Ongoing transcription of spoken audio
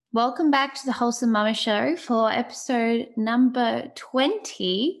Welcome back to the Wholesome Mama Show for episode number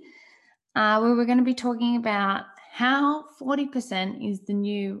 20, where we're going to be talking about how 40% is the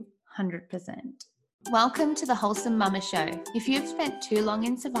new 100%. Welcome to the Wholesome Mama Show. If you've spent too long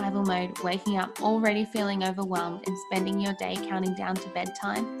in survival mode, waking up already feeling overwhelmed and spending your day counting down to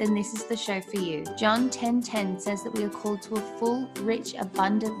bedtime, then this is the show for you. John 10:10 says that we are called to a full, rich,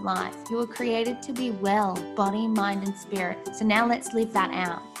 abundant life. You were created to be well, body, mind, and spirit. So now let's live that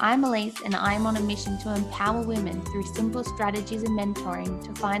out. I'm Elise and I am on a mission to empower women through simple strategies and mentoring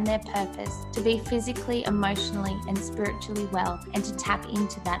to find their purpose, to be physically, emotionally, and spiritually well, and to tap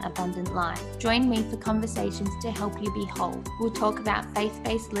into that abundant life. Join me for conversations to help you be whole. We'll talk about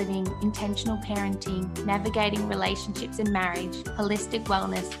faith-based living, intentional parenting, navigating relationships and marriage, holistic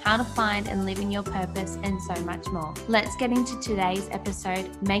wellness, how to find and live in your purpose, and so much more. Let's get into today's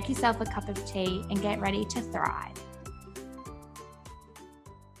episode. Make yourself a cup of tea and get ready to thrive.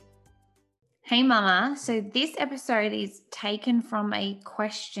 Hey mama, so this episode is taken from a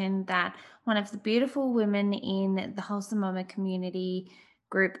question that one of the beautiful women in the Wholesome Mama community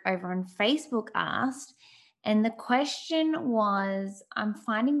group over on Facebook asked. And the question was, I'm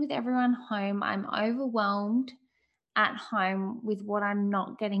finding with everyone home, I'm overwhelmed at home with what I'm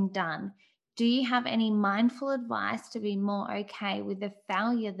not getting done. Do you have any mindful advice to be more okay with the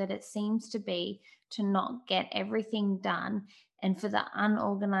failure that it seems to be to not get everything done and for the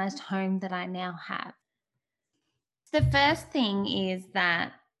unorganized home that I now have? The first thing is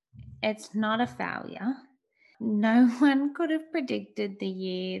that it's not a failure. No one could have predicted the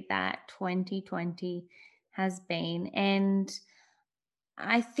year that 2020 has been. And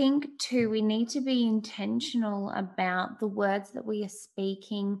I think too, we need to be intentional about the words that we are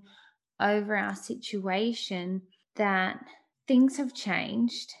speaking over our situation, that things have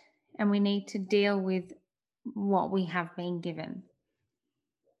changed and we need to deal with what we have been given.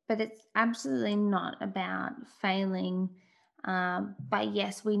 But it's absolutely not about failing. But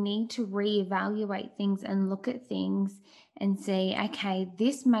yes, we need to reevaluate things and look at things and say, okay,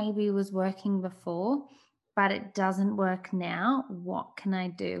 this maybe was working before, but it doesn't work now. What can I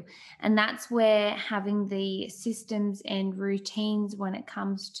do? And that's where having the systems and routines when it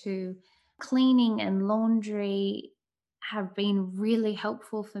comes to cleaning and laundry have been really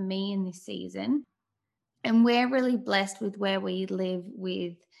helpful for me in this season. And we're really blessed with where we live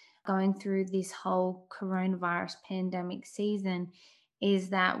with going through this whole coronavirus pandemic season, is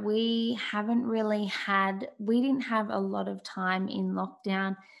that we didn't have a lot of time in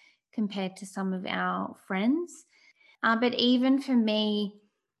lockdown compared to some of our friends. But even for me,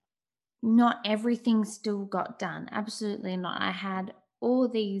 not everything still got done. Absolutely not. I had all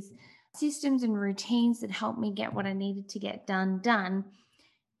these systems and routines that helped me get what I needed to get done.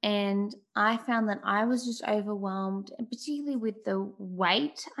 And I found that I was just overwhelmed, and particularly with the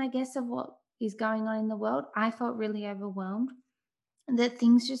weight, I guess, of what is going on in the world. I felt really overwhelmed that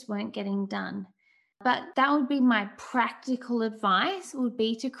things just weren't getting done. But that would be my practical advice, would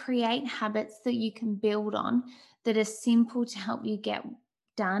be to create habits that you can build on that are simple to help you get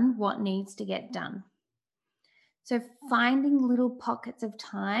done what needs to get done. So finding little pockets of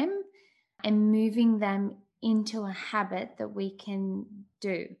time and moving them into a habit that we can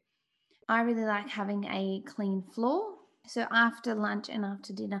do. I really like having a clean floor. So after lunch and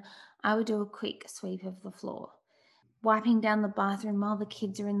after dinner, I would do a quick sweep of the floor. Wiping down the bathroom while the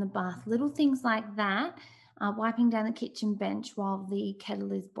kids are in the bath, little things like that. Wiping down the kitchen bench while the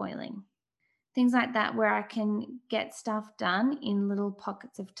kettle is boiling. Things like that where I can get stuff done in little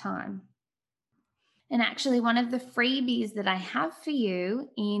pockets of time. And actually, one of the freebies that I have for you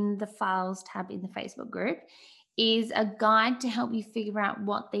in the files tab in the Facebook group is a guide to help you figure out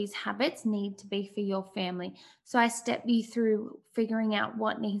what these habits need to be for your family. So I step you through figuring out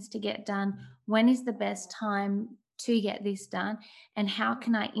what needs to get done, when is the best time to get this done, and how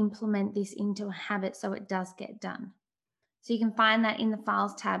can I implement this into a habit so it does get done. So you can find that in the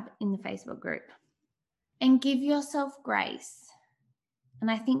files tab in the Facebook group. And give yourself grace. And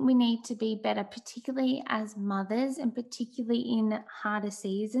I think we need to be better, particularly as mothers and particularly in harder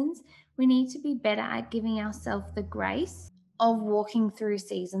seasons. We need to be better at giving ourselves the grace of walking through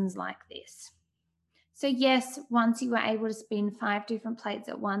seasons like this. So yes, once you were able to spin 5 different plates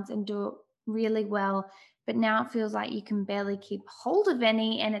at once and do it really well, but now it feels like you can barely keep hold of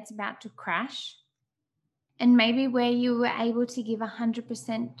any and it's about to crash. And maybe where you were able to give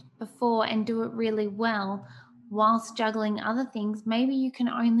 100% before and do it really well, whilst juggling other things, maybe you can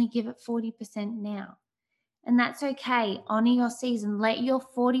only give it 40% now. And that's okay. Honor your season. Let your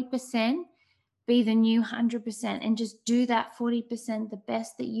 40% be the new 100% and just do that 40% the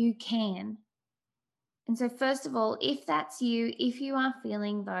best that you can And so, first of all, if that's you, if you are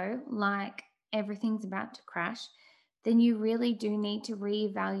feeling though like everything's about to crash, then you really do need to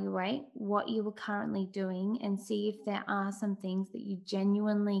reevaluate what you are currently doing and see if there are some things that you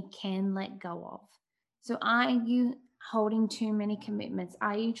genuinely can let go of. So, are you holding too many commitments?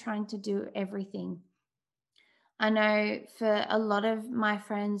 Are you trying to do everything? I know for a lot of my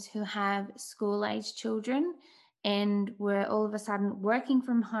friends who have school age children and were all of a sudden working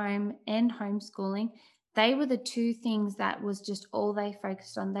from home and homeschooling, they were the two things that was just all they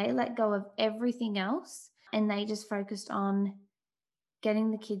focused on. They let go of everything else and they just focused on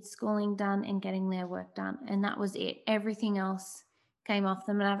getting the kids' schooling done and getting their work done. And that was it. Everything else came off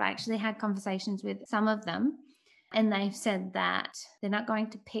them. And I've actually had conversations with some of them, and they've said that they're not going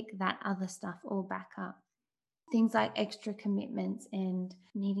to pick that other stuff all back up. Things like extra commitments and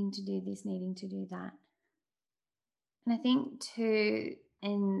needing to do this, needing to do that. And I think too,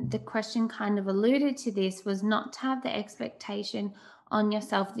 and the question kind of alluded to this, was not to have the expectation on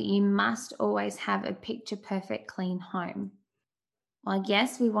yourself that you must always have a picture perfect clean home. Well,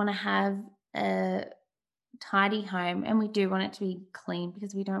 yes, we want to have a tidy home and we do want it to be clean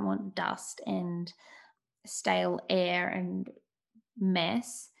because we don't want dust and stale air and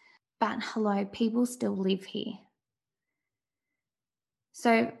mess. But hello, people still live here.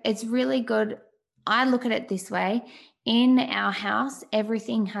 So it's really good. I look at it this way. In our house,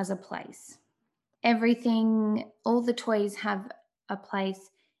 everything has a place. Everything, all the toys have a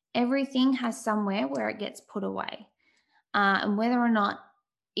place. Everything has somewhere where it gets put away. And whether or not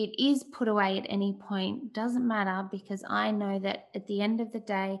it is put away at any point doesn't matter, because I know that at the end of the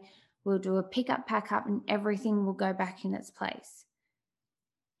day, we'll do a pick up, pack up, and everything will go back in its place.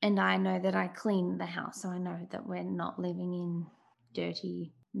 And I know that I clean the house, so I know that we're not living in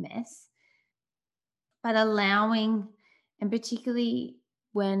dirty mess. But allowing, and particularly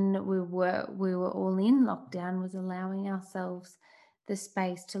when we were all in lockdown, was allowing ourselves the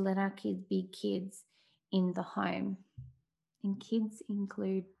space to let our kids be kids in the home. And kids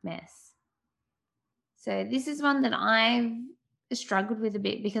include mess. So this is one that I've struggled with a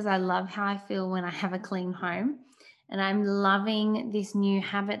bit because I love how I feel when I have a clean home. And I'm loving this new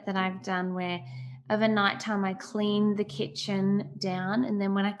habit that I've done where over nighttime I clean the kitchen down, and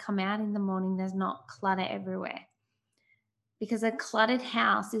then when I come out in the morning, there's not clutter everywhere. Because a cluttered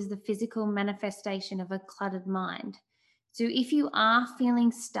house is the physical manifestation of a cluttered mind. So if you are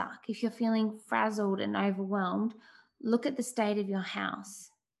feeling stuck, if you're feeling frazzled and overwhelmed, look at the state of your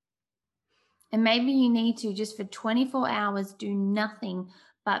house. And maybe you need to just for 24 hours do nothing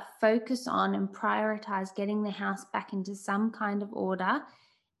but focus on and prioritize getting the house back into some kind of order.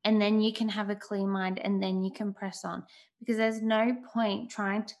 And then you can have a clear mind and then you can press on. Because there's no point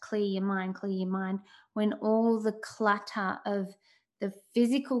trying to clear your mind when all the clutter of the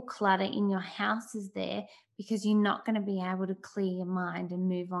physical clutter in your house is there, because you're not going to be able to clear your mind and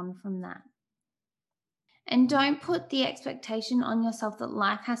move on from that. And don't put the expectation on yourself that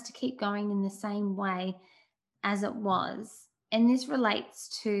life has to keep going in the same way as it was. And this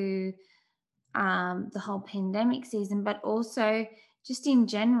relates to the whole pandemic season, but also just in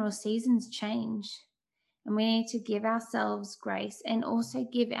general, seasons change. And we need to give ourselves grace and also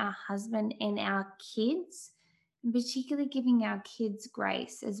give our husband and our kids, and particularly giving our kids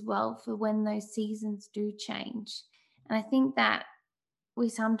grace as well for when those seasons do change. And I think that we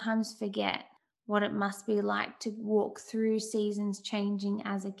sometimes forget what it must be like to walk through seasons changing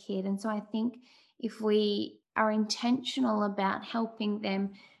as a kid. And so I think if we are intentional about helping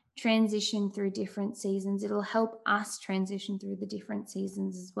them transition through different seasons, it'll help us transition through the different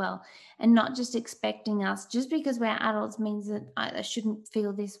seasons as well. And not just expecting us, just because we're adults means that I shouldn't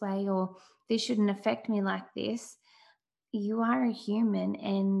feel this way or this shouldn't affect me like this. You are a human,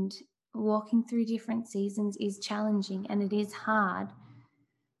 and walking through different seasons is challenging and it is hard.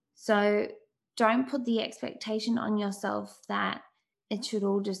 So don't put the expectation on yourself that it should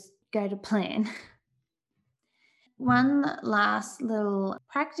all just go to plan. One last little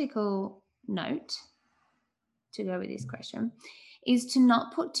practical note to go with this question is to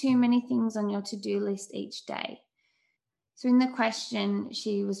not put too many things on your to-do list each day. So in the question,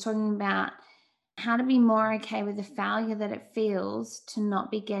 she was talking about how to be more okay with the failure that it feels to not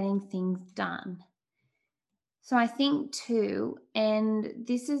be getting things done. So I think too, and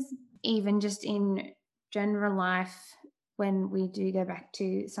this is even just in general life when we do go back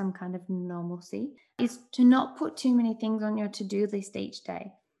to some kind of normalcy, is to not put too many things on your to-do list each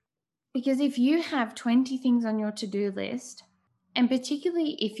day. Because if you have 20 things on your to-do list, and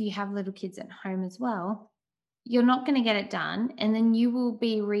particularly if you have little kids at home as well, you're not going to get it done. And then you will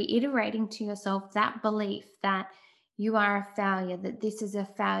be reiterating to yourself that belief that you are a failure, that this is a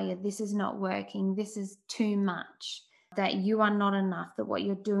failure, this is not working, this is too much, that you are not enough, that what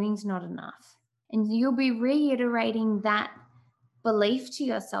you're doing is not enough. And you'll be reiterating that belief to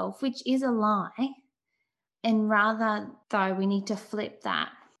yourself, which is a lie. And rather, though, we need to flip that.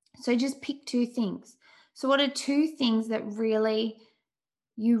 So just pick 2 things. So what are 2 things that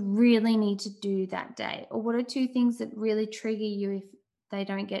you really need to do that day? Or what are 2 things that really trigger you if they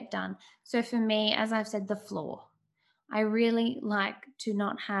don't get done? So for me, as I've said, the floor. I really like to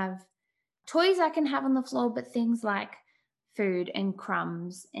not have toys I can have on the floor, but things like food and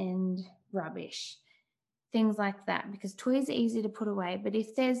crumbs and rubbish, things like that, because toys are easy to put away. But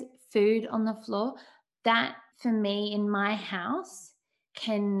if there's food on the floor, that for me in my house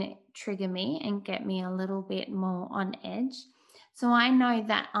can trigger me and get me a little bit more on edge. So I know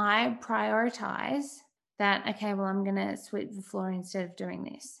that I prioritize that, okay, well, I'm going to sweep the floor instead of doing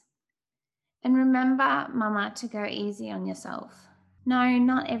this. And remember, mama, to go easy on yourself. No,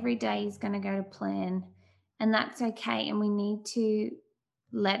 not every day is going to go to plan, and that's okay. And we need to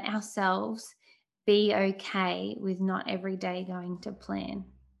let ourselves be okay with not every day going to plan.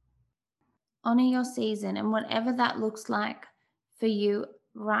 Honor your season, and whatever that looks like for you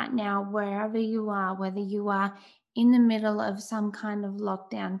right now, wherever you are, whether you are in the middle of some kind of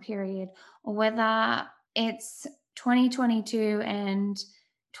lockdown period, or whether it's 2022 and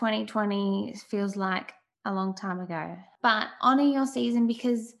 2020 feels like a long time ago. But honor your season,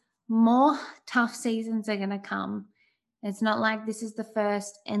 because more tough seasons are going to come. It's not like this is the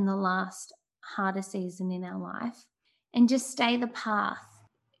first and the last harder season in our life. And just stay the path.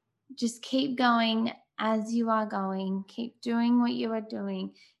 Just keep going as you are going. Keep doing what you are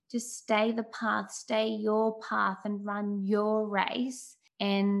doing. Just stay the path, stay your path and run your race.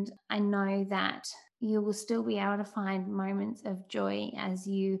 And I know that you will still be able to find moments of joy as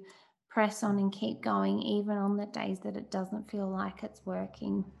you press on and keep going, even on the days that it doesn't feel like it's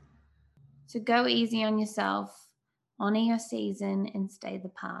working. So go easy on yourself, honor your season, and stay the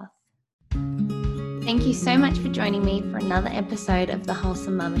path. Thank you so much for joining me for another episode of the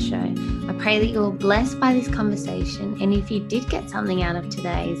Wholesome Mama Show. I pray that you were blessed by this conversation, and if you did get something out of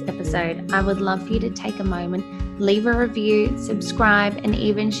today's episode, I would love for you to take a moment, leave a review, subscribe, and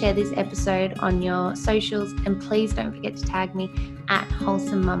even share this episode on your socials. And please don't forget to tag me at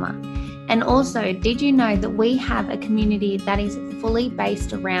Wholesome Mama. And also, did you know that we have a community that is fully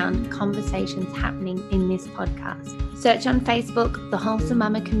based around conversations happening in this podcast? Search on Facebook, the Wholesome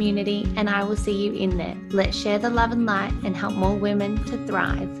Mama Community, and I will see you in there. Let's share the love and light and help more women to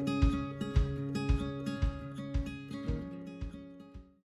thrive.